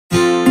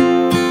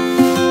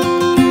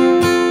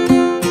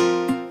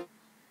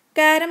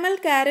Caramel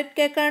carrot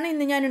കേക്കാണ്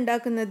ഇന്ന് ഞാൻ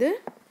ഉണ്ടാക്കുന്നത്.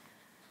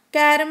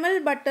 കാരമൽ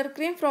ബട്ടർ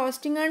ക്രീം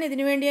ഫ്രോസ്റ്റിംഗ് ആണ്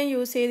ഇതിനു വേണ്ടി ഞാൻ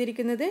യൂസ്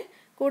ചെയ്തിരിക്കുന്നത്.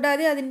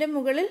 കൂടാതെ അതിൻ്റെ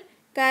മുകളിൽ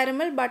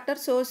കാരമൽ ബട്ടർ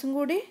സോസും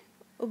കൂടി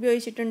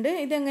ഉപയോഗിച്ചിട്ടുണ്ട്.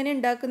 ഇതെങ്ങനെ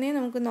ഉണ്ടാക്കുന്നതെന്ന്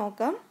നമുക്ക്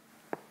നോക്കാം.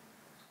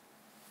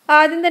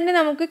 ആദ്യം തന്നെ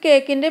നമുക്ക്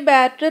കേക്കിൻ്റെ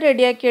ബാറ്റർ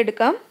റെഡിയാക്കി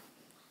എടുക്കാം.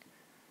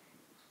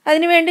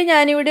 അതിനുവേണ്ടി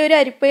ഞാനിവിടെ ഒരു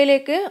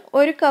അരിപ്പയിലേക്ക്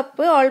 1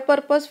 കപ്പ് ഓൾ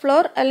പർപ്പസ്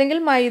ഫ്ലോർ അല്ലെങ്കിൽ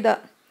മൈദ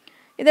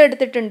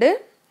ഇതെടുത്തിട്ടുണ്ട്.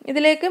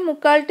 ഇതിലേക്ക്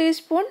 1/4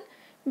 teaspoon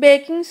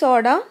baking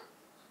soda,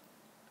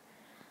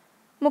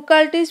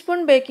 1/4 teaspoon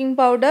baking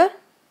powder,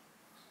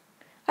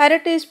 1/2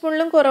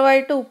 ടീസ്പൂണിലും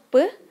കുറവായിട്ട്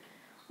ഉപ്പ്,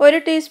 1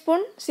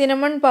 ടീസ്പൂൺ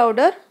സിനമൺ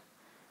പൗഡർ,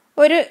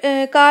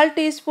 1/4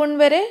 ടീസ്പൂൺ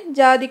വരെ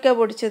ജാതിക്ക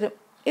പൊടിച്ചത്.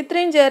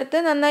 ഇത്രയും ചേർത്ത്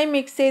നന്നായി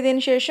മിക്സ്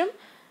ചെയ്തതിന് ശേഷം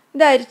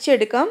ഇത്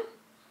അരിച്ചെടുക്കാം.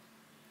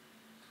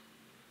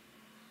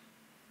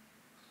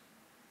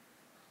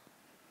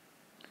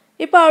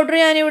 ഈ പൗഡർ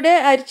ഞാനിവിടെ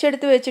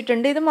അരിച്ചെടുത്ത്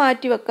വെച്ചിട്ടുണ്ട്. ഇത്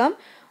മാറ്റി വെക്കാം.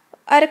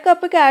 1/2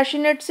 കപ്പ്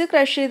കാഷ്യൂനട്ട്സ്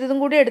ക്രഷ് ചെയ്തതും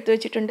കൂടി എടുത്ത്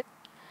വെച്ചിട്ടുണ്ട്.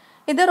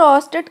 ഇത്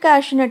റോസ്റ്റഡ്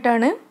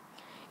കാഷ്യൂനട്ടാണ്.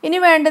 ഇനി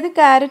വേണ്ടത്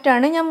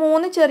ക്യാരറ്റാണ്. ഞാൻ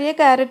 3 ചെറിയ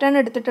ക്യാരറ്റാണ്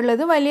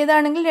എടുത്തിട്ടുള്ളത്.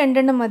 വലിയതാണെങ്കിൽ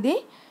 2 മതി.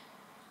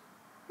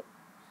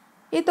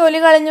 ഈ തൊലി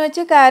കളഞ്ഞു വെച്ച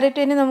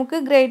ക്യാരറ്റിന് നമുക്ക്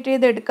ഗ്രേറ്റ്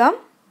ചെയ്തെടുക്കാം.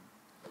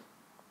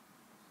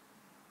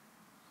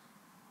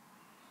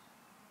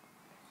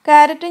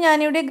 ക്യാരറ്റ്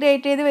ഞാനിവിടെ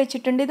ഗ്രേറ്റ് ചെയ്ത്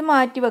വെച്ചിട്ടുണ്ട്. ഇത്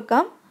മാറ്റി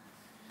വെക്കാം.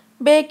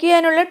 ബേക്ക്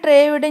ചെയ്യാനുള്ള ട്രേ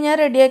ഇവിടെ ഞാൻ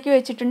റെഡിയാക്കി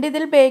വെച്ചിട്ടുണ്ട്.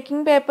 ഇതിൽ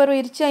ബേക്കിംഗ് പേപ്പർ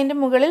വിരിച്ച് അതിൻ്റെ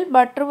മുകളിൽ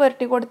ബട്ടർ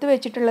പുരട്ടി കൊടുത്ത്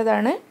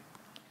വെച്ചിട്ടുള്ളതാണ്.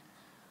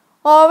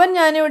 ഓവൻ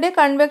ഞാനിവിടെ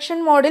കൺവെക്ഷൻ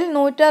മോഡിൽ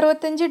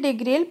 165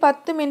 ഡിഗ്രിയിൽ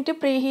 10 മിനിറ്റ്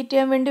പ്രീ ഹീറ്റ്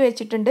ചെയ്യാൻ വേണ്ടി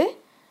വെച്ചിട്ടുണ്ട്.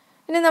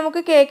 ഇനി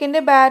നമുക്ക്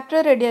കേക്കിൻ്റെ ബാറ്റർ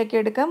റെഡിയാക്കി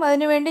എടുക്കാം.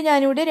 അതിനുവേണ്ടി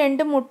ഞാനിവിടെ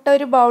 2 മുട്ട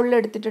ഒരു ബൗളിൽ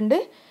എടുത്തിട്ടുണ്ട്.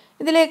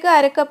 ഇതിലേക്ക്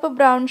 1/2 cup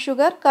brown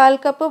sugar, 1/4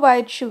 cup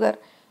white sugar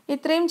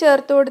ഇത്രയും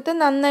ചേർത്ത് കൊടുത്ത്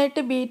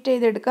നന്നായിട്ട് ബീറ്റ്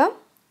ചെയ്തെടുക്കാം.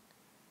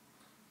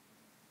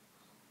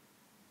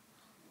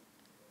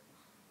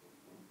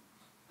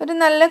 ഒരു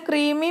നല്ല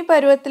ക്രീമി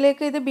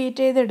പരുവത്തിലേക്ക് ഇത്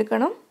ബീറ്റ്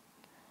ചെയ്തെടുക്കണം.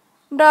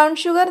 ബ്രൗൺ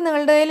ഷുഗർ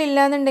നിങ്ങളുടെ കയ്യിൽ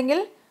ഇല്ലാന്നുണ്ടെങ്കിൽ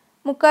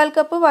 1/4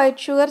 കപ്പ്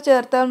വൈറ്റ് ഷുഗർ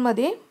ചേർത്താൽ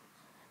മതി.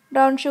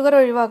 ബ്രൗൺ ഷുഗർ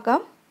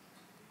ഒഴിവാക്കാം.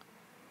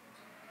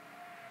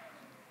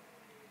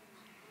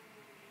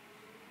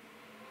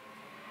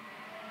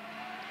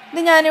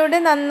 ഇത് ഞാനിവിടെ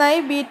നന്നായി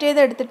ബീറ്റ്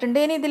ചെയ്തെടുത്തിട്ടുണ്ട്.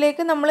 ഇനി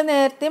ഇതിലേക്ക് നമ്മൾ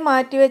നേരത്തെ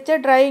മാറ്റി വെച്ച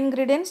ഡ്രൈ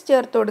ഇൻഗ്രീഡിയൻസ്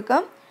ചേർത്ത്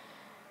കൊടുക്കാം.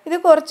 ഇത്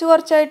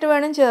കുറച്ചായിട്ട്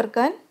വേണം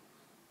ചേർക്കാൻ.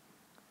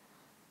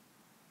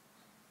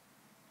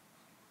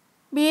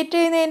 ബീറ്റ്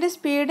ചെയ്യുന്നതിൻ്റെ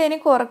സ്പീഡ് ഇനി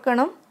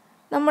കുറക്കണം.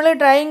 നമ്മൾ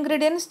ഡ്രൈ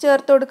ഇൻഗ്രീഡിയൻസ്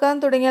ചേർത്ത് കൊടുക്കാൻ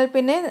തുടങ്ങിയാൽ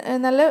പിന്നെ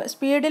നല്ല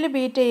സ്പീഡിൽ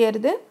ബീറ്റ്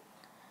ചെയ്യരുത്.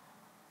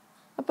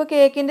 അപ്പോൾ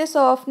കേക്കിൻ്റെ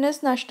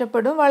സോഫ്റ്റ്നെസ്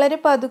നഷ്ടപ്പെടും. വളരെ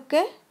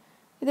പതുക്കെ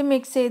ഇത്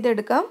മിക്സ്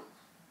ചെയ്തെടുക്കാം.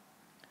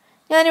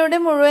 ഞാനിവിടെ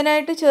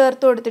മുഴുവനായിട്ട്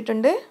ചേർത്ത്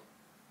കൊടുത്തിട്ടുണ്ട്.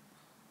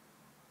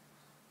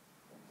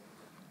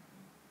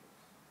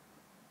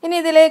 ഇനി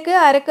ഇതിലേക്ക്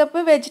 1/2 കപ്പ്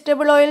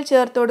വെജിറ്റബിൾ ഓയിൽ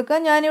ചേർത്ത് കൊടുക്കാം.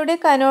 ഞാനിവിടെ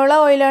കനോള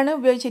ഓയിലാണ്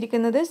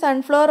ഉപയോഗിച്ചിരിക്കുന്നത്.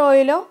 സൺഫ്ലവർ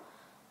ഓയിലോ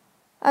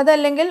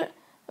അതല്ലെങ്കിൽ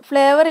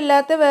ഫ്ലേവർ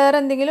ഇല്ലാത്ത വേറെ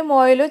എന്തെങ്കിലും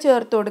ഓയിലോ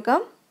ചേർത്ത്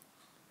കൊടുക്കാം.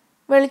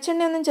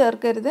 വെളിച്ചെണ്ണയൊന്നും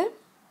ചേർക്കരുത്.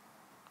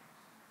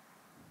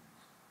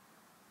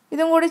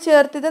 ഇതും കൂടി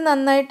ചേർത്ത് ഇത്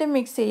നന്നായിട്ട്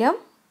മിക്സ് ചെയ്യാം.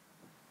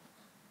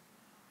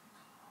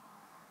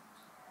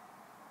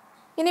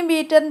 ഇനി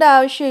ബീറ്ററിൻ്റെ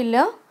ആവശ്യമില്ല.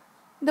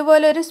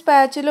 ഇതുപോലെ ഒരു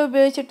സ്പാച്ചുല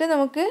ഉപയോഗിച്ചിട്ട്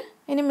നമുക്ക്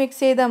ഇനി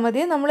മിക്സ് ചെയ്താൽ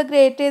മതി. നമ്മൾ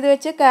ഗ്രേറ്റ് ചെയ്ത്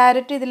വെച്ച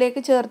ക്യാരറ്റ്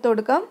ഇതിലേക്ക് ചേർത്ത്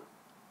കൊടുക്കാം.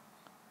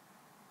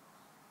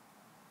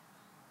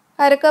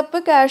 1/2 കപ്പ്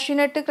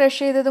കാഷ്യൂനട്ട്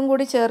ക്രഷ് ചെയ്തതും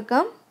കൂടി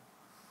ചേർക്കാം.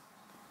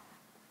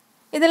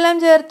 ഇതെല്ലാം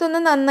ചേർത്തൊന്ന്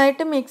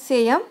നന്നായിട്ട് മിക്സ്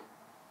ചെയ്യാം.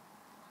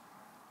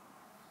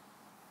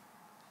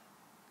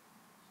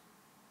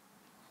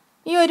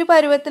 ഈ ഒരു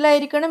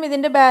പരുവത്തിലായിരിക്കണം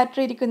ഇതിൻ്റെ ബാറ്റർ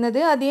ഇരിക്കുന്നത്.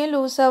 അധികം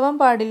ലൂസാവാൻ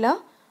പാടില്ല.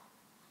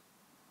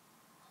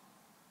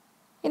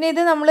 ഇനി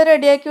ഇത് നമ്മൾ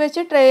റെഡിയാക്കി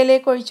വെച്ച്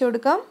ട്രേയിലേക്ക് ഒഴിച്ചു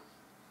കൊടുക്കാം.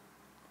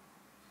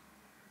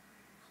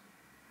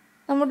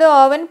 നമ്മുടെ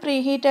ഓവൻ പ്രീ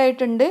ഹീറ്റ്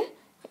ആയിട്ടുണ്ട്.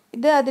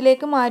 ഇത്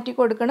അതിലേക്ക് മാറ്റി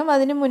കൊടുക്കണം.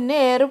 അതിന് മുന്നേ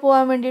എയർ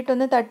പോകാൻ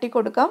വേണ്ടിയിട്ടൊന്ന് തട്ടി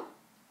കൊടുക്കാം.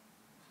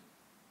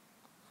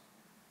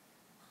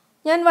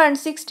 ഞാൻ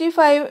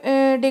 165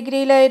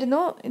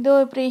 ഡിഗ്രിയിലായിരുന്നു ഇത്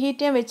പ്രീ ഹീറ്റ്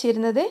ചെയ്യാൻ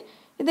വെച്ചിരുന്നത്.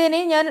 ഇതിനി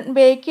ഞാൻ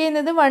ബേക്ക്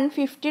ചെയ്യുന്നത്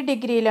 150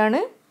 ഡിഗ്രിയിലാണ്.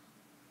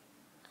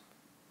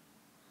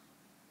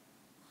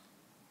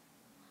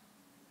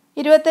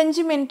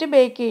 25 മിനിറ്റ്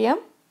ബേക്ക് ചെയ്യാം.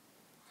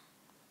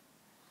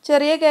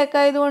 ചെറിയ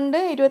കേക്കായതുകൊണ്ട്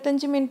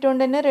 25 മിനിറ്റ്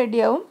കൊണ്ട് തന്നെ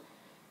റെഡിയാവും.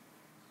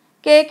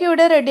 കേക്ക്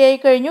ഇവിടെ റെഡിയായി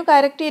കഴിഞ്ഞു.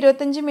 കറക്റ്റ്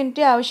 25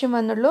 മിനിറ്റ് ആവശ്യം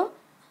വന്നുള്ളൂ.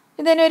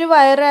 ഇതിനെ ഒരു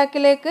വയർ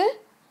റാക്കിലേക്ക്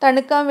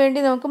തണുക്കാൻ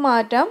വേണ്ടി നമുക്ക്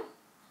മാറ്റാം.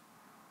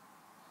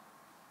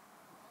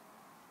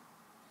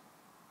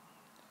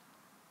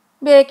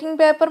 ബേക്കിംഗ്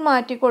പേപ്പർ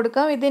മാറ്റി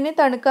കൊടുക്കാം. ഇതിന്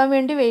തണുക്കാൻ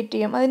വേണ്ടി വെയിറ്റ്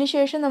ചെയ്യാം.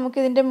 അതിനുശേഷം നമുക്ക്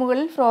ഇതിൻ്റെ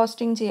മുകളിൽ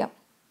ഫ്രോസ്റ്റിംഗ് ചെയ്യാം.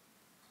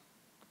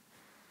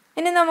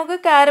 ഇനി നമുക്ക്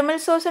കാരമൽ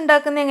സോസ്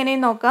ഉണ്ടാക്കുന്നത്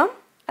എങ്ങനെയെന്ന് നോക്കാം.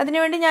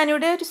 അതിനുവേണ്ടി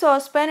ഞാനിവിടെ ഒരു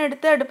സോസ് പാൻ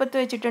എടുത്ത് അടുപ്പത്ത്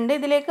വെച്ചിട്ടുണ്ട്.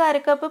 ഇതിലേക്ക്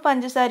 1/2 കപ്പ്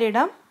പഞ്ചസാര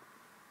ഇടാം.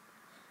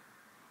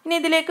 ഇനി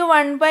ഇതിലേക്ക്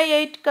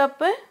 1/8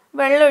 കപ്പ്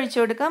വെള്ളം ഒഴിച്ചു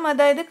കൊടുക്കാം.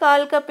 അതായത്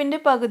 1/4 കപ്പിൻ്റെ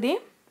പകുതി.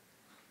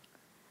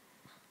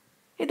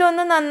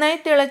 ഇതൊന്ന് നന്നായി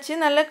തിളച്ച്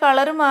നല്ല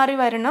കളറ് മാറി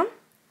വരണം.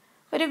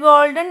 ഒരു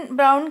ഗോൾഡൻ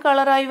ബ്രൗൺ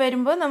കളറായി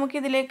വരുമ്പോൾ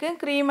നമുക്കിതിലേക്ക്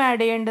ക്രീം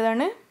ആഡ്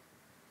ചെയ്യേണ്ടതാണ്.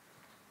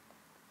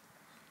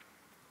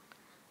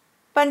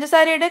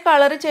 പഞ്ചസാരയുടെ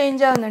കളറ്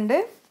ചേഞ്ച് ആവുന്നുണ്ട്.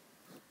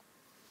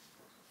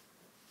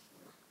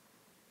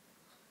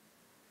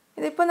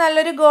 ഇതിപ്പോൾ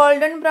നല്ലൊരു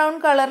ഗോൾഡൻ ബ്രൗൺ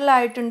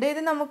കളറിലായിട്ടുണ്ട്.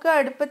 ഇത് നമുക്ക്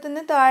അടുപ്പത്തു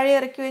നിന്ന് താഴെ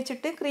ഇറക്കി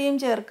വെച്ചിട്ട് ക്രീം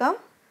ചേർക്കാം.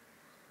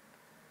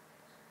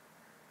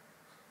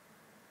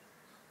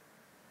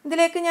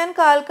 ഇതിലേക്ക് ഞാൻ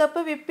 1/4 കപ്പ്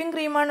വിപ്പിംഗ്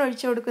ക്രീമാണ്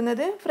ഒഴിച്ചു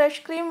കൊടുക്കുന്നത്.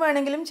 ഫ്രഷ് ക്രീം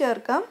വേണമെങ്കിലും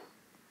ചേർക്കാം.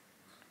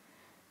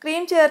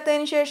 ക്രീം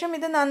ചേർത്തതിന് ശേഷം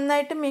ഇത്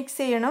നന്നായിട്ട് മിക്സ്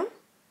ചെയ്യണം.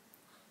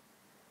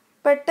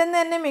 പെട്ടെന്ന്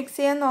തന്നെ മിക്സ്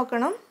ചെയ്യാൻ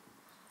നോക്കണം.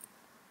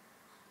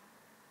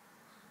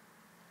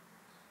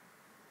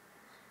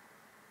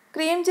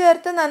 ക്രീം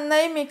ചേർത്ത്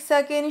നന്നായി മിക്സ്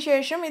ആക്കിയതിന്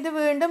ശേഷം ഇത്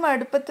വീണ്ടും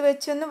അടുപ്പത്ത്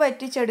വെച്ചൊന്ന്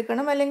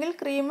വറ്റിച്ചെടുക്കണം, അല്ലെങ്കിൽ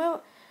ക്രീം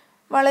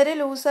വളരെ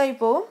ലൂസായി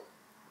പോവും.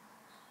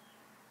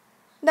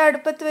 ഇത്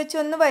അടുപ്പത്ത്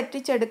വെച്ചൊന്ന്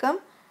വറ്റിച്ചെടുക്കാം.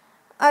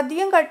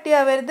 അധികം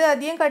കട്ടിയാവരുത്.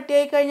 അധികം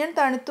കട്ടിയായി കഴിഞ്ഞാൽ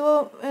തണുത്തു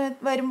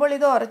വരുമ്പോൾ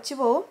ഇത് ഉറച്ചു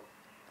പോവും.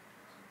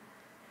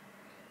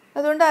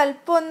 അതുകൊണ്ട്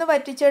അല്പം ഒന്ന്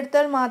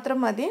വറ്റിച്ചെടുത്താൽ മാത്രം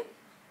മതി.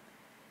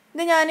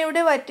 ഇത്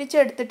ഞാനിവിടെ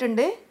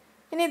വറ്റിച്ചെടുത്തിട്ടുണ്ട്.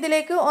 ഇനി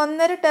ഇതിലേക്ക്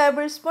 1.5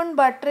 ടേബിൾ സ്പൂൺ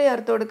ബട്ടർ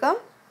ചേർത്ത് കൊടുക്കാം.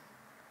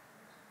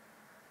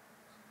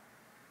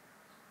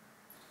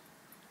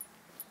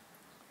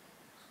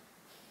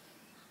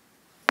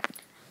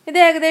 ഇത്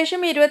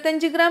ഏകദേശം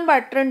 25 ഗ്രാം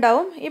ബട്ടർ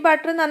ഉണ്ടാവും. ഈ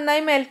ബട്ടർ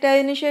നന്നായി മെൽറ്റ്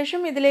ആയതിനു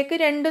ശേഷം ഇതിലേക്ക്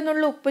 2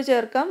 നുള്ളു ഉപ്പ്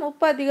ചേർക്കാം.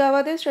 ഉപ്പ്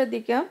അധികമാവാതെ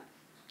ശ്രദ്ധിക്കാം.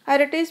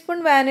 1/2 ടീസ്പൂൺ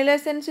വാനില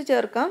എസൻസ്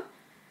ചേർക്കാം.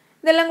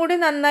 ഇതെല്ലാം കൂടി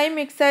നന്നായി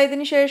മിക്സ്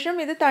ആയതിനു ശേഷം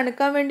ഇത്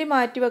തണുക്കാൻ വേണ്ടി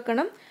മാറ്റി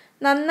വെക്കണം.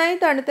 നന്നായി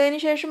തണുത്തതിന്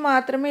ശേഷം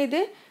മാത്രമേ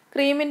ഇത്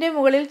ക്രീമിൻ്റെ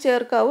മുകളിൽ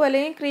ചേർക്കാവൂ,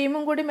 അല്ലെങ്കിൽ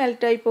ക്രീമും കൂടി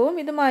മെൽറ്റായി പോവും.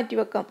 ഇത് മാറ്റി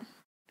വെക്കാം.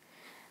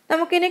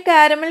 നമുക്കിനി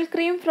കാരമൽ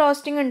ക്രീം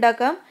ഫ്രോസ്റ്റിംഗ്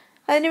ഉണ്ടാക്കാം.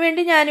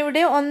 അതിനുവേണ്ടി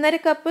ഞാനിവിടെ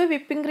 1.5 കപ്പ്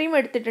വിപ്പിംഗ് ക്രീം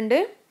എടുത്തിട്ടുണ്ട്.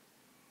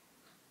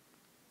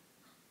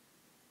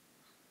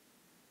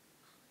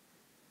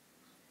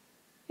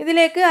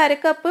 ഇതിലേക്ക് 1/2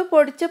 കപ്പ്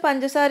പൊടിച്ച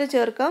പഞ്ചസാര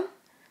ചേർക്കാം.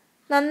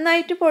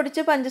 നന്നായിട്ട് പൊടിച്ച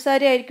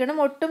പഞ്ചസാര ആയിരിക്കണം,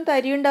 ഒട്ടും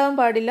തരി ഉണ്ടാവാൻ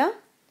പാടില്ല.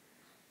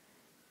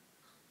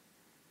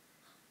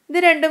 ഇത്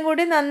രണ്ടും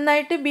കൂടി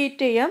നന്നായിട്ട്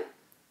ബീറ്റ് ചെയ്യാം.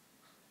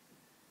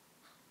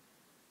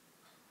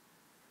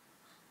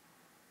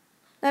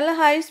 നല്ല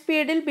ഹൈ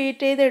സ്പീഡിൽ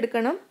ബീറ്റ്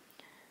ചെയ്തെടുക്കണം.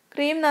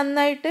 ക്രീം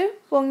നന്നായിട്ട്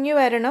പൊങ്ങി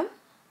വരണം.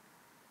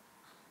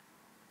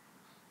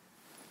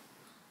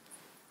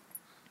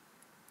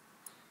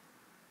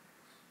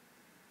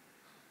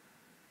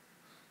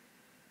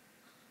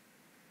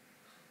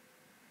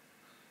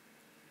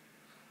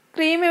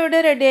 ക്രീം ഇവിടെ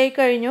റെഡിയായി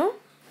കഴിഞ്ഞു.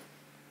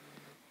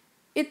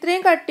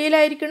 ഇത്രയും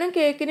കട്ടിയിലായിരിക്കണം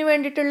കേക്കിന്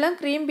വേണ്ടിയിട്ടുള്ള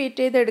ക്രീം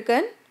ബീറ്റ്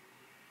ചെയ്തെടുക്കാൻ.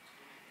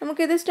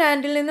 നമുക്കിത്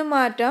സ്റ്റാൻഡിൽ നിന്ന്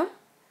മാറ്റാം.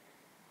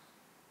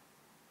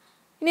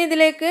 ഇനി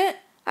ഇതിലേക്ക്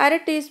 1/2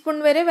 ടീസ്പൂൺ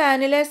വരെ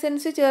വാനില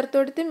എസൻസ് ചേർത്ത്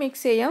കൊടുത്ത്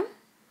മിക്സ് ചെയ്യാം.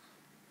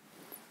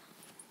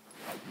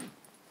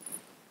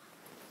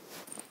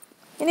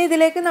 ഇനി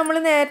ഇതിലേക്ക് നമ്മൾ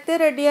നേരത്തെ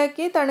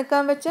റെഡിയാക്കി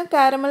തണുക്കാൻ വെച്ച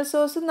കാരമൽ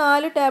സോസ്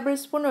 4 ടേബിൾ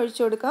സ്പൂൺ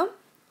ഒഴിച്ചു കൊടുക്കാം.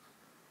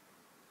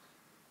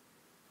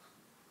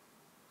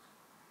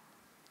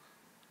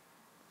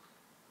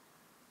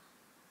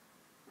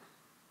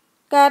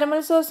 കാരമൽ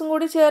സോസും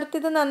കൂടി ചേർത്ത്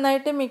ഇത്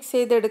നന്നായിട്ട് മിക്സ്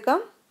ചെയ്തെടുക്കാം.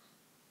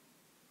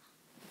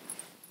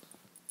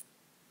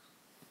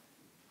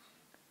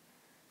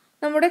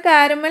 നമ്മുടെ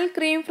കാരമൽ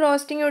ക്രീം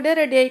ഫ്രോസ്റ്റിംഗ് ഇവിടെ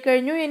റെഡിയായി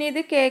കഴിഞ്ഞു. ഇനി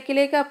ഇത്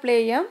കേക്കിലേക്ക് അപ്ലൈ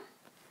ചെയ്യാം.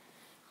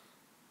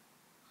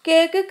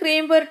 കേക്ക്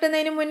ക്രീം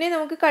പുരട്ടുന്നതിന് മുന്നേ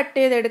നമുക്ക് കട്ട്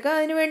ചെയ്തെടുക്കാം.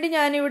 അതിനുവേണ്ടി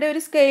ഞാനിവിടെ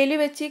ഒരു സ്കെയിൽ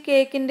വെച്ച്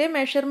കേക്കിൻ്റെ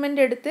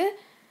മെഷർമെൻ്റ് എടുത്ത്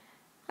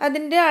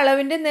അതിൻ്റെ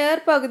അളവിൻ്റെ നേർ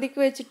പകുതിക്ക്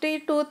വെച്ചിട്ട് ഈ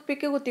ടൂത്ത്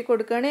പിക്ക് കുത്തി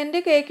കൊടുക്കുകയാണ്. എൻ്റെ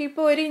കേക്ക്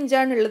ഇപ്പോൾ 1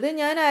 ഇഞ്ചാണുള്ളത്.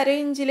 ഞാൻ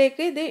 1/2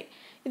 ഇഞ്ചിലേക്ക്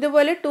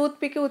ഇതുപോലെ ടൂത്ത്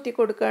പിക്ക് കുത്തി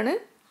കൊടുക്കുകയാണ്.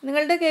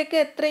 നിങ്ങളുടെ കേക്ക്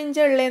എത്ര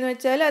ഇഞ്ചാണ് ഉള്ളതെന്ന്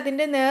വെച്ചാൽ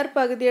അതിൻ്റെ നേർ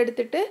പകുതി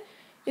എടുത്തിട്ട്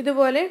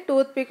ഇതുപോലെ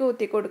ടൂത്ത് പിക്ക്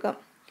കുത്തി കൊടുക്കാം.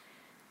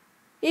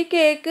 ഈ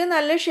കേക്ക്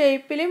നല്ല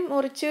ഷേപ്പിൽ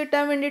മുറിച്ച്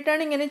കിട്ടാൻ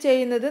വേണ്ടിയിട്ടാണ് ഇങ്ങനെ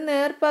ചെയ്യുന്നത്.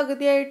 നേർ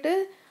പകുതിയായിട്ട്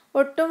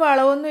ഒട്ടും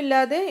വളവൊന്നും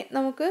ഇല്ലാതെ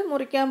നമുക്ക്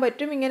മുറിക്കാൻ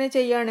പറ്റും ഇങ്ങനെ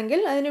ചെയ്യുകയാണെങ്കിൽ.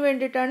 അതിന്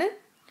വേണ്ടിയിട്ടാണ്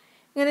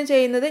ഇങ്ങനെ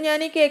ചെയ്യുന്നത്. ഞാൻ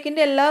ഈ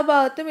കേക്കിൻ്റെ എല്ലാ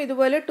ഭാഗത്തും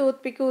ഇതുപോലെ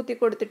ടൂത്ത് പിക്ക് കുത്തി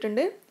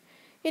കൊടുത്തിട്ടുണ്ട്.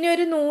 ഇനി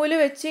ഒരു നൂല്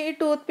വെച്ച് ഈ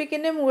ടൂത്ത്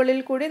പിക്കിൻ്റെ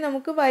മുകളിൽ കൂടി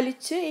നമുക്ക്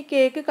വലിച്ച് ഈ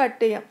കേക്ക്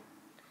കട്ട് ചെയ്യാം.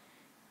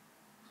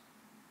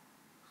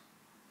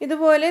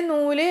 ഇതുപോലെ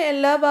നൂല്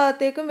എല്ലാ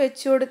ഭാഗത്തേക്കും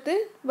വെച്ച് കൊടുത്ത്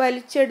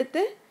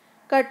വലിച്ചെടുത്ത്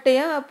കട്ട്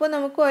ചെയ്യാം. അപ്പോൾ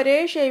നമുക്ക് ഒരേ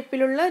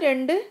ഷേപ്പിലുള്ള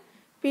 2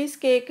 പീസ്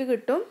കേക്ക്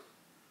കിട്ടും.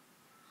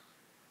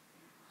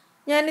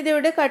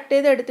 ഞാനിതിവിടെ കട്ട്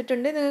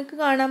ചെയ്തെടുത്തിട്ടുണ്ട്. നിങ്ങൾക്ക്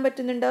കാണാൻ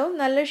പറ്റുന്നുണ്ടാവും.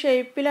 നല്ല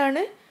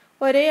ഷേപ്പിലാണ്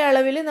ഒരേ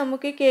അളവിൽ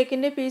നമുക്ക് ഈ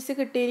കേക്കിൻ്റെ പീസ്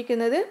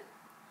കിട്ടിയിരിക്കുന്നത്.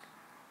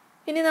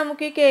 ഇനി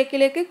നമുക്ക് ഈ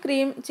കേക്കിലേക്ക്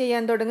ക്രീം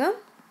ചെയ്യാൻ തുടങ്ങാം.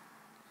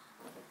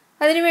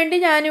 അതിനുവേണ്ടി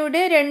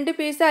ഞാനിവിടെ 2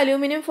 പീസ്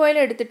അലൂമിനിയം ഫോയിൽ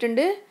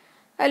എടുത്തിട്ടുണ്ട്.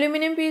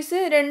 അലൂമിനിയം പീസ്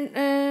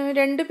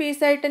 2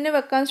 പീസായിട്ട് തന്നെ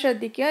വെക്കാൻ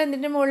ശ്രദ്ധിക്കുക.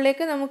 ഇതിൻ്റെ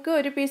മുകളിലേക്ക് നമുക്ക്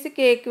 1 പീസ്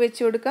കേക്ക്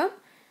വെച്ച് കൊടുക്കാം.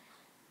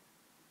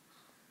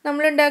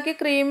 നമ്മളുണ്ടാക്കിയ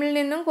ക്രീമിൽ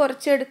നിന്നും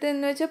കുറച്ചെടുത്ത്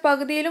എന്ന് വെച്ചാൽ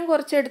പകുതിയിലും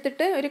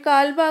കുറച്ചെടുത്തിട്ട് ഒരു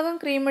 1/4 ഭാഗം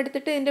ക്രീം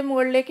എടുത്തിട്ട് ഇതിൻ്റെ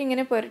മുകളിലേക്ക്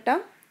ഇങ്ങനെ പുരട്ടാം.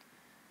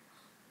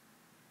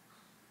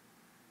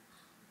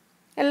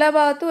 എല്ലാ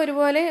ഭാഗത്തും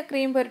ഒരുപോലെ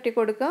ക്രീം പുരട്ടി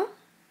കൊടുക്കാം.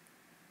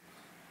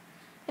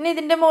 ഇനി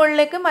ഇതിൻ്റെ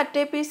മുകളിലേക്ക്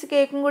മറ്റേ പീസ്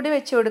കേക്കും കൂടി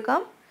വെച്ച്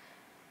കൊടുക്കാം.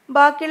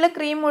 ബാക്കിയുള്ള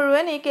ക്രീം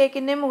മുഴുവൻ ഈ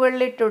കേക്കിൻ്റെ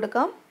മുകളിൽ ഇട്ട്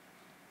കൊടുക്കാം.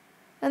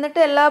 എന്നിട്ട്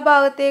എല്ലാ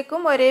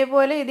ഭാഗത്തേക്കും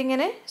ഒരേപോലെ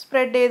ഇതിങ്ങനെ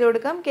സ്പ്രെഡ് ചെയ്ത്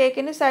കൊടുക്കാം.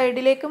 കേക്കിൻ്റെ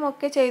സൈഡിലേക്കും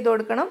ഒക്കെ ചെയ്ത്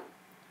കൊടുക്കണം.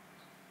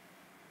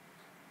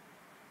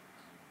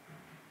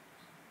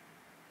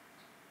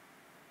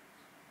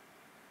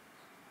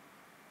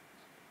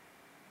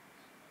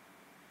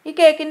 ഈ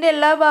കേക്കിൻ്റെ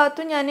എല്ലാ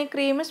ഭാഗത്തും ഞാൻ ഈ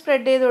ക്രീം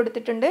സ്പ്രെഡ് ചെയ്ത്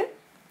കൊടുത്തിട്ടുണ്ട്.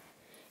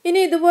 ഇനി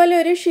ഇതുപോലെ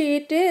ഒരു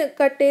ഷീറ്റ്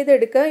കട്ട്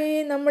ചെയ്തെടുക്കുക. ഈ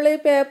നമ്മൾ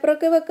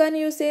പേപ്പറൊക്കെ വെക്കാൻ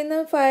യൂസ് ചെയ്യുന്ന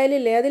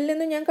ഫയലില്ലേ, അതിൽ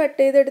നിന്ന് ഞാൻ കട്ട്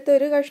ചെയ്തെടുത്ത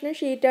ഒരു കഷ്ണം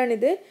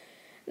ഷീറ്റാണിത്.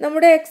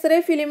 നമ്മുടെ എക്സ്റേ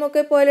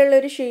ഫിലിമൊക്കെ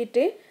പോലെയുള്ളൊരു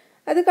ഷീറ്റ്.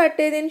 അത് കട്ട്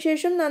ചെയ്തതിന്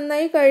ശേഷം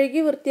നന്നായി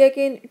കഴുകി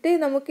വൃത്തിയാക്കിയിട്ട്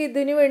നമുക്ക്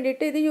ഇതിന്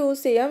വേണ്ടിയിട്ട് ഇത്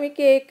യൂസ് ചെയ്യാം. ഈ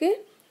കേക്ക്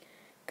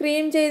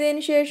ക്രീം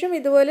ചെയ്തതിന് ശേഷം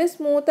ഇതുപോലെ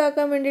സ്മൂത്ത്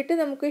ആക്കാൻ വേണ്ടിയിട്ട്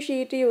നമുക്ക്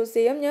ഷീറ്റ് യൂസ്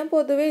ചെയ്യാം. ഞാൻ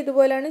പൊതുവേ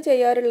ഇതുപോലെയാണ്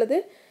ചെയ്യാറുള്ളത്.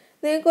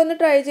 നിങ്ങൾക്കൊന്ന്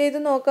ട്രൈ ചെയ്ത്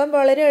നോക്കാം.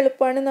 വളരെ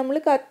എളുപ്പമാണ്. നമ്മൾ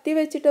കത്തി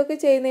വെച്ചിട്ടൊക്കെ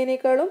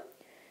ചെയ്യുന്നതിനേക്കാളും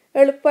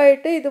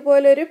എളുപ്പമായിട്ട്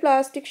ഇതുപോലൊരു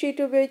പ്ലാസ്റ്റിക്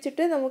ഷീറ്റ്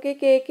ഉപയോഗിച്ചിട്ട് നമുക്ക് ഈ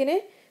കേക്കിനെ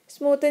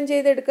സ്മൂത്തൻ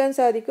ചെയ്തെടുക്കാൻ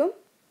സാധിക്കും.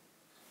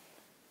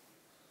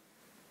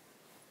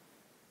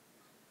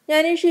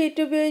 ഞാൻ ഈ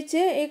ഷീറ്റ്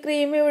ഉപയോഗിച്ച് ഈ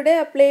ക്രീം ഇവിടെ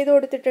അപ്ലൈ ചെയ്ത്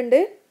കൊടുത്തിട്ടുണ്ട്.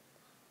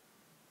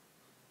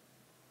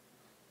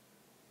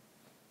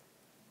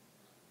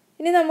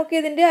 ഇനി നമുക്ക്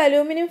ഇതിൻ്റെ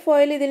അലൂമിനിയം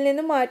ഫോയിൽ ഇതിൽ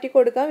നിന്ന് മാറ്റി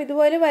കൊടുക്കാം.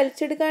 ഇതുപോലെ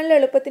വലിച്ചെടുക്കാനുള്ള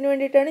എളുപ്പത്തിന്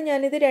വേണ്ടിയിട്ടാണ്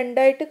ഞാനിത്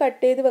രണ്ടായിട്ട്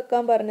കട്ട് ചെയ്ത്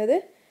വെക്കാൻ പറഞ്ഞത്.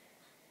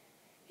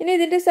 ഇനി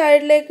ഇതിൻ്റെ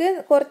സൈഡിലേക്ക്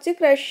കുറച്ച്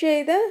ക്രഷ്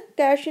ചെയ്ത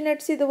കാഷ്യൂ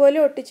നട്ട്സ് ഇതുപോലെ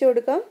ഒട്ടിച്ചു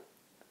കൊടുക്കാം.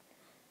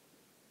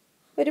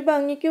 ഒരു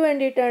ഭംഗിക്ക്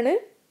വേണ്ടിയിട്ടാണ്.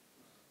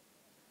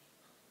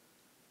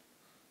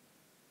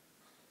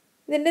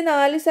 ഇതിൻ്റെ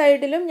 4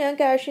 സൈഡിലും ഞാൻ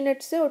കാഷ്യൂ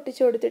നട്ട്സ്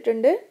ഒട്ടിച്ചു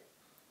കൊടുത്തിട്ടുണ്ട്.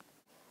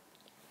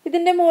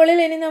 ഇതിൻ്റെ മുകളിൽ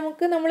ഇനി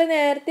നമുക്ക് നമ്മൾ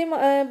നേരത്തെ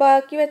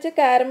ബാക്കി വെച്ച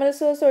കാരമൽ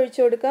സോസ്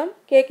ഒഴിച്ചു കൊടുക്കാം.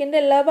 കേക്കിൻ്റെ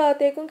എല്ലാ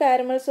ഭാഗത്തേക്കും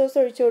കാരമൽ സോസ്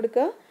ഒഴിച്ചു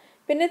കൊടുക്കുക.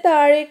 പിന്നെ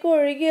താഴേക്ക്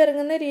ഒഴുകി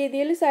ഇറങ്ങുന്ന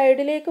രീതിയിൽ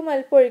സൈഡിലേക്കും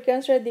അല്പം ഒഴിക്കാൻ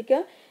ശ്രദ്ധിക്കുക.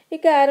 ഈ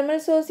കാരമൽ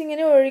സോസ്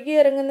ഇങ്ങനെ ഒഴുകി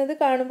ഇറങ്ങുന്നത്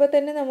കാണുമ്പോൾ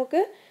തന്നെ നമുക്ക്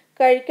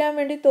കഴിക്കാൻ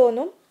വേണ്ടി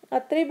തോന്നും.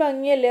 അത്രയും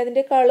ഭംഗിയല്ലേ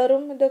അതിൻ്റെ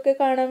കളറും ഇതൊക്കെ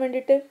കാണാൻ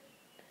വേണ്ടിയിട്ട്.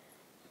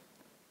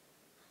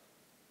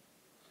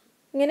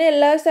 ഇങ്ങനെ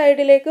എല്ലാ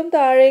സൈഡിലേക്കും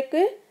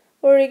താഴേക്ക്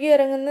ഒഴുകി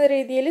ഇറങ്ങുന്ന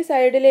രീതിയിൽ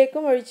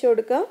സൈഡിലേക്കും ഒഴിച്ചു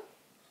കൊടുക്കാം.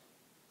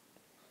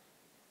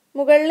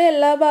 മുകളിൽ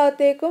എല്ലാ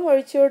ഭാഗത്തേക്കും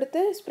ഒഴിച്ചു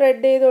കൊടുത്ത്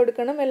സ്പ്രെഡ് ചെയ്ത്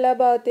കൊടുക്കണം. എല്ലാ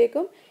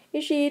ഭാഗത്തേക്കും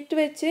ഈ ഷീറ്റ്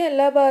വെച്ച്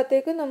എല്ലാ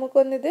ഭാഗത്തേക്കും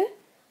നമുക്കൊന്നിത്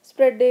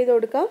സ്പ്രെഡ് ചെയ്ത്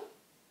കൊടുക്കാം.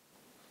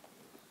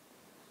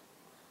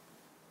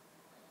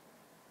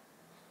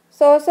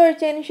 സോസ്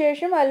ഒഴിച്ചതിന്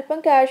ശേഷം അല്പം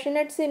കാഷ്യൂ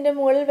നട്ട്സ് ഇതിൻ്റെ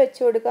മുകളിൽ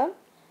വെച്ച് കൊടുക്കാം.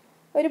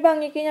 ഒരു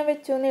ഭംഗിക്ക് ഞാൻ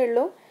വെച്ചു എന്നേ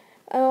ഉള്ളൂ,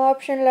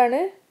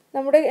 ഓപ്ഷനിലാണ്.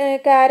 നമ്മുടെ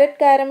കാരറ്റ്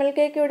കാരമൽ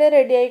കേക്ക് ഇവിടെ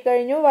റെഡി ആയി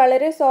കഴിഞ്ഞു.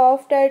 വളരെ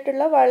സോഫ്റ്റ്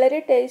ആയിട്ടുള്ള വളരെ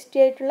ടേസ്റ്റി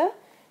ആയിട്ടുള്ള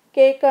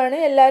കേക്കാണ്.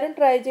 എല്ലാവരും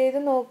ട്രൈ ചെയ്ത്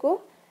നോക്കൂ.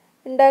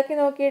 ഉണ്ടാക്കി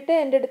നോക്കിയിട്ട്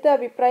എൻ്റെ അടുത്ത്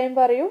അഭിപ്രായം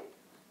പറയൂ.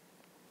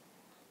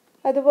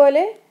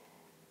 അതുപോലെ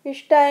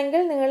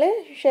ഇഷ്ടമായെങ്കിൽ നിങ്ങൾ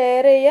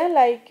ഷെയർ ചെയ്യുക,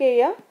 ലൈക്ക്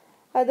ചെയ്യുക.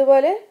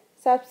 അതുപോലെ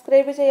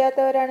സബ്സ്ക്രൈബ്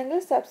ചെയ്യാത്തവരാണെങ്കിൽ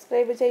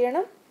സബ്സ്ക്രൈബ്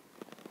ചെയ്യണം.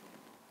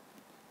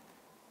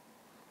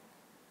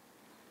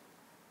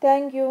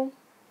 Thank you.